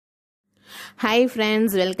Hi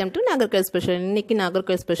friends, welcome to Nagarkal Special. இன்னைக்கு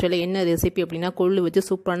Nagarkal Special என்ன recipe அப்படினா கொள்ளு வச்சு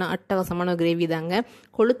சூப்பரான அட்டகாசமான கிரேவி தாங்க.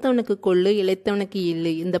 கொளுத்தவனுக்கு கொள்ளு, இளைத்தவனுக்கு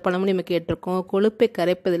இல்லு. இந்த பழமொழி நம்ம கேட்டிருக்கோம். கொழுப்பை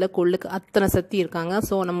கரைப்பதில் கொள்ளுக்கு அத்தனை சக்தி இருக்காங்க.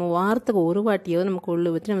 ஸோ நம்ம வாரத்துக்கு ஒரு வாட்டியாவது நம்ம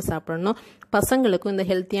கொள்ளு வச்சு நம்ம சாப்பிடணும். பசங்களுக்கும் இந்த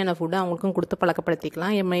ஹெல்த்தியான ஃபுட்டை அவங்களுக்கும் கொடுத்து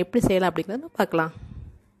பழக்கப்படுத்திக்கலாம். நம்ம எப்படி செய்யலாம் அப்படிங்கிறத பார்க்கலாம்.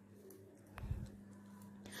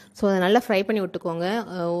 ஸோ அதை நல்லா ஃப்ரை பண்ணி விட்டுக்கோங்க.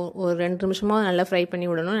 ஒரு 2 நிமிஷமாக நல்லா ஃப்ரை பண்ணி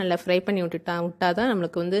விடணும். நல்லா ஃப்ரை பண்ணி விட்டால் தான்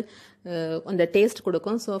நம்மளுக்கு வந்து அந்த டேஸ்ட்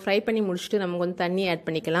கொடுக்கும். ஸோ ஃப்ரை பண்ணி முடிச்சுட்டு நம்ம கொஞ்சம் தண்ணி ஆட்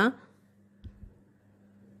பண்ணிக்கலாம்.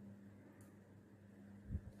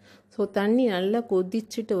 ஸோ தண்ணி நல்லா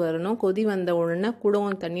கொதிச்சுட்டு வரணும். கொதி வந்த உடனே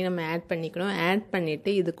கூடவும் தண்ணி நம்ம ஆட் பண்ணிக்கணும். ஆட்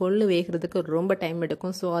பண்ணிவிட்டு இது கொள்ளு வேகிறதுக்கு ரொம்ப டைம்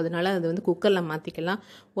எடுக்கும். ஸோ அதனால் அது வந்து குக்கரில் மாற்றிக்கலாம்.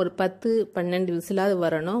 ஒரு 10-12 விசிலாவது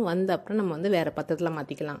வரணும். வந்த அப்புறம் நம்ம வந்து வேறு பாத்திரத்தில்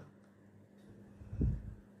மாற்றிக்கலாம்.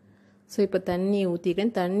 ஸோ இப்போ தண்ணி ஊற்றிக்கிறேன்.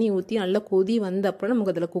 தண்ணி ஊற்றி நல்லா கொதி வந்த அப்புறம்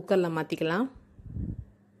நமக்கு அதில் குக்கரில் மாற்றிக்கலாம்.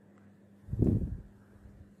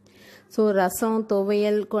 ஸோ ரசம்,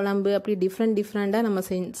 துவையல், குழம்பு அப்படி டிஃப்ரெண்ட்டாக நம்ம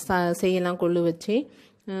செய்யலாம் கொள்ளு வச்சு.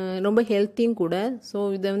 ரொம்ப ஹெல்த்தியும் கூட. ஸோ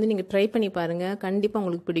இதை வந்து நீங்கள் ட்ரை பண்ணி பாருங்கள். கண்டிப்பாக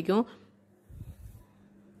உங்களுக்கு பிடிக்கும்.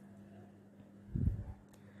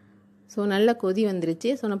 ஸோ நல்லா கொதி வந்துருச்சு.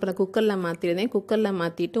 ஸோ நான் இப்போ குக்கரில் மாற்றிருந்தேன். குக்கரில்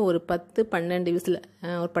மாற்றிட்டு ஒரு 10-12 விசில்,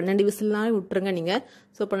 ஒரு 12 விசில்லாம் விட்டுருங்க நீங்கள்.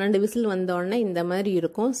 ஸோ 12 விசில் வந்தோடனே இந்த மாதிரி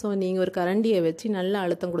இருக்கும். ஸோ நீங்கள் ஒரு கரண்டியை வச்சு நல்லா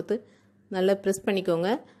அழுத்தம் கொடுத்து நல்லா ப்ரெஸ் பண்ணிக்கோங்க.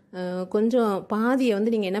 கொஞ்சம் பாதியை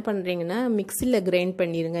வந்து நீங்கள் என்ன பண்ணுறீங்கன்னா மிக்சியில் கிரைண்ட்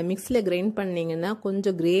பண்ணிடுங்க. மிக்சியில் கிரைண்ட் பண்ணிங்கன்னா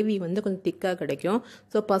கொஞ்சம் கிரேவி வந்து கொஞ்சம் திக்காக கிடைக்கும்.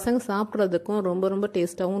 ஸோ பசங்க சாப்பிட்றதுக்கும் ரொம்ப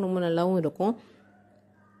டேஸ்ட்டாகவும் ரொம்ப நல்லாவும் இருக்கும்.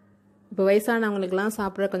 இப்போ வயசானவங்களுக்குலாம்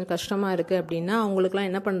சாப்பிட்ற கொஞ்சம் கஷ்டமாக இருக்குது அப்படின்னா அவங்களுக்குலாம்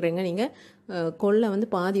என்ன பண்ணுறீங்க, நீங்கள் கொள்ளை வந்து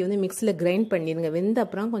பாதி வந்து மிக்சியில் கிரைண்ட் பண்ணிடுங்க. வெந்த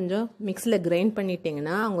அப்புறம் கொஞ்சம் மிக்சியில் கிரைண்ட்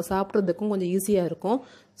பண்ணிட்டீங்கன்னா அவங்க சாப்பிட்றதுக்கும் கொஞ்சம் ஈஸியாக இருக்கும்.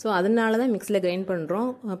 ஸோ அதனால தான் மிக்சியில் கிரைண்ட் பண்ணுறோம்.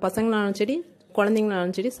 பசங்களாலும் சரி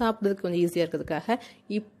குழந்தைங்களாலும் சரி சாப்பிட்றதுக்கு கொஞ்சம் ஈஸியாக இருக்கிறதுக்காக.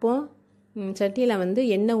 இப்போது சட்டியில் வந்து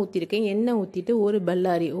எண்ணெய் ஊற்றிருக்கேன். எண்ணெய் ஊற்றிட்டு ஒரு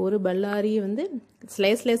பல்லாரி வந்து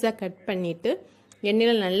ஸ்லைஸாக கட் பண்ணிவிட்டு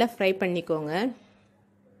எண்ணெயில் நல்லா ஃப்ரை பண்ணிக்கோங்க.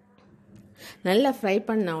 நல்லா ஃப்ரை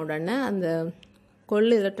பண்ண உடனே அந்த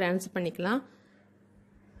கொள்ளு இதில் ட்ரான்ஸ்ஃபர் பண்ணிக்கலாம்.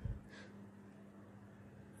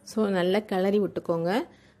 ஸோ நல்லா கிளறி விட்டுக்கோங்க.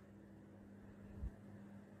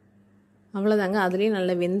 அவ்வளோதாங்க, அதுலேயும்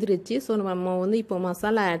நல்லா வெந்துருச்சு. ஸோ நம்ம வந்து இப்போ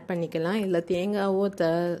மசாலா ஆட் பண்ணிக்கலாம். இதில் தேங்காவோ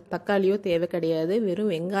தக்காளியோ தேவை கிடையாது.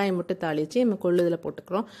 வெறும் வெங்காயம் மட்டும் தாளித்து நம்ம கொள்ளு இதில்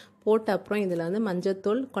போட்டுக்கிறோம். போட்ட அப்புறம் இதில் வந்து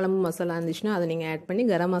மஞ்சத்தூள், குழம்பு மசாலா இருந்துச்சுன்னா அதை நீங்கள் ஆட் பண்ணி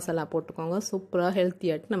கரம் மசாலா போட்டுக்கோங்க. சூப்பராக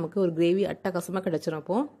ஹெல்த்தியாகிட்டு நமக்கு ஒரு கிரேவி அட்டகாசமாக கிடச்சிரும்.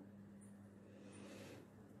 அப்போது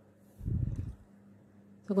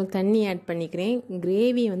கொஞ்சம் தண்ணி ஆட் பண்ணிக்கிறேன்.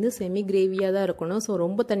 கிரேவி வந்து செமி கிரேவியாக தான் இருக்கணும். ஸோ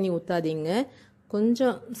ரொம்ப தண்ணி ஊற்றாதீங்க.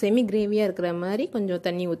 கொஞ்சம் செமி கிரேவியாக இருக்கிற மாதிரி கொஞ்சம்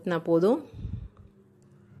தண்ணி ஊற்றினா போதும்.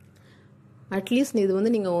 அட்லீஸ்ட் இது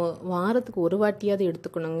வந்து நீங்கள் வாரத்துக்கு ஒரு வாட்டியாவது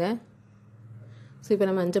எடுத்துக்கணுங்க. ஸோ இப்போ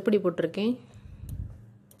நான் மஞ்சப்பொடி போட்டிருக்கேன்.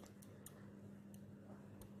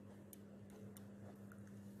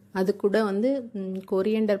 அது கூட வந்து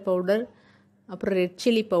கொரியாண்டர் பவுடர், அப்புறம் red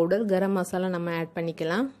chilli powder, garam masala நம்ம ஆட்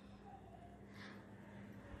பண்ணிக்கலாம்.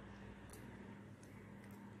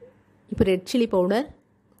 இப்போ red chilli powder,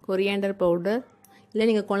 coriander powder, இல்லை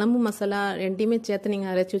நீங்கள் குழம்பு மசாலா ரெண்டையுமே சேர்த்து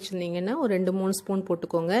நீங்கள் அரைச்சி வச்சுருந்தீங்கன்னா ஒரு 2-3 ஸ்பூன்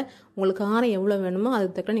போட்டுக்கோங்க. உங்களுக்கு காரம் எவ்வளோ வேணுமோ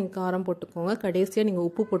அதுக்கு தக்க நீங்கள் காரம் போட்டுக்கோங்க. கடைசியாக நீங்கள்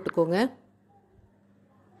உப்பு போட்டுக்கோங்க.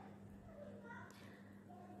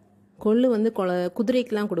 கொள்ளு வந்து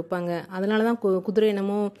குதிரைக்கெலாம் கொடுப்பாங்க. அதனால தான் குதிரை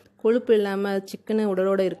என்னமோ கொழுப்பு இல்லாமல் சிக்கனு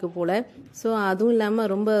உடலோடு இருக்குது போல். ஸோ அதுவும்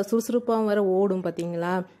இல்லாமல் ரொம்ப சுறுசுறுப்பாகவும் வேறு ஓடும்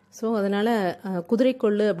பார்த்தீங்களா. ஸோ அதனால் குதிரை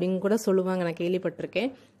கொள்ளு அப்படின்னு கூட சொல்லுவாங்க, நான்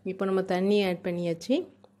கேள்விப்பட்டிருக்கேன். இப்போ நம்ம தண்ணி ஆட் பண்ணியாச்சு.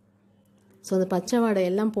 ஸோ அந்த பச்சை வாடை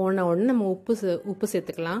எல்லாம் போன உடனே நம்ம உப்பு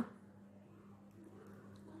சேர்த்துக்கலாம்.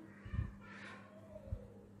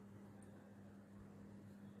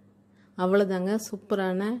 அவ்வளோதாங்க,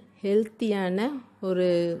 சூப்பரான ஹெல்த்தியான ஒரு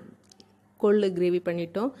கொள்ளு கிரேவி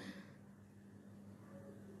பண்ணிட்டோம்.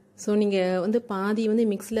 ஸோ நீங்கள் வந்து பாதி வந்து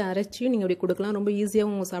மிக்ஸில் அரைச்சி நீங்கள் அப்படி கொடுக்கலாம். ரொம்ப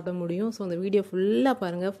ஈஸியாகவும் உங்கள் சாப்பிட முடியும். ஸோ அந்த வீடியோ ஃபுல்லாக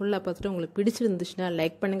பாருங்கள். ஃபுல்லாக பார்த்துட்டு உங்களுக்கு பிடிச்சிருந்துச்சுன்னா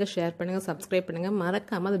லைக் பண்ணுங்கள், ஷேர் பண்ணுங்கள், சப்ஸ்கிரைப் பண்ணுங்கள்.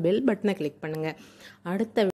 மறக்காமல் அந்த பெல் பட்டனை கிளிக் பண்ணுங்கள். அடுத்த